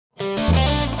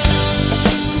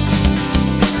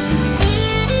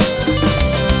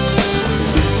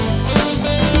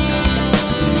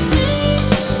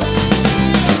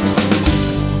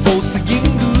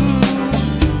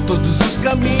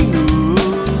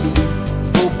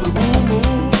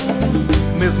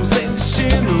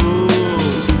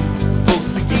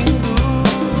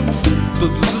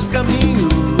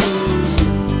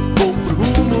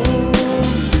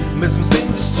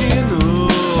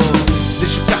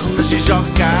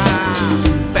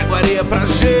praia pra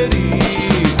Jeri,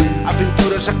 a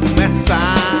aventura já começa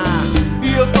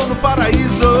e eu tô no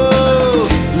paraíso.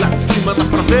 Lá de cima dá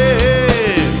pra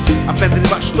ver a pedra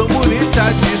embaixo tão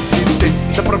bonita de se ter.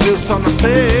 Dá pra ver o sol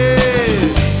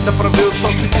nascer, dá pra ver o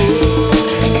sol se pôr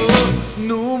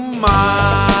no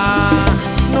mar,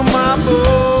 numa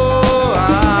boa,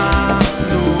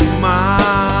 no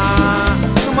mar,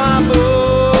 numa boa.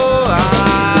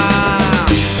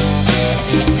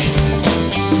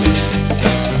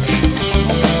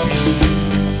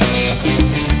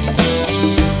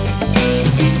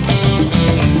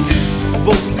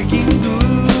 Vou seguindo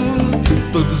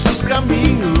todos os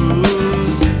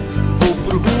caminhos, vou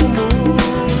pro rumo,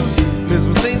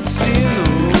 mesmo sem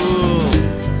destino.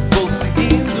 Vou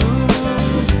seguindo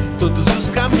todos os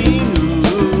caminhos,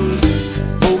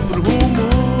 vou pro rumo,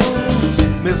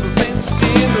 mesmo sem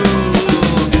destino.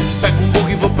 Pego um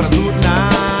bug e vou pra duna,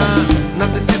 na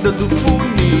descida do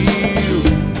funil,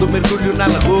 dou mergulho na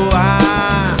lagoa.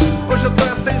 Hoje eu tô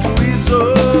sem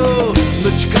juízo,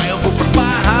 noite cai eu vou pra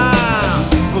farra,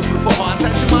 vou pro forró até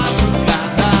de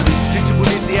madrugada. Gente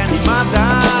bonita e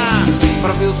animada,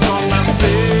 pra ver o sol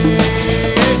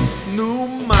nascer no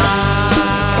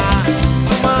mar,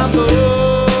 numa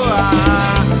boa,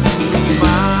 no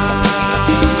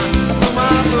mar, numa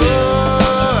boa.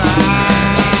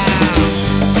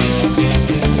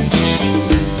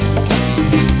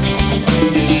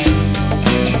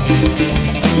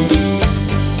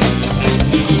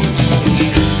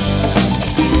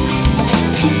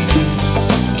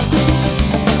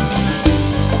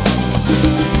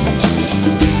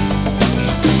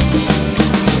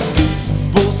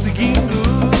 Vou seguindo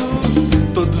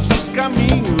todos os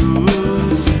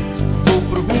caminhos, vou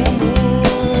pro rumo,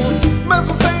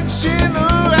 mesmo sem destino.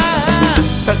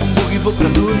 Pego um bug e vou pra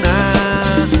duna,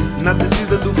 na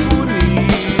descida do funil,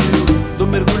 dou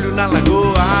mergulho na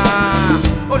lagoa.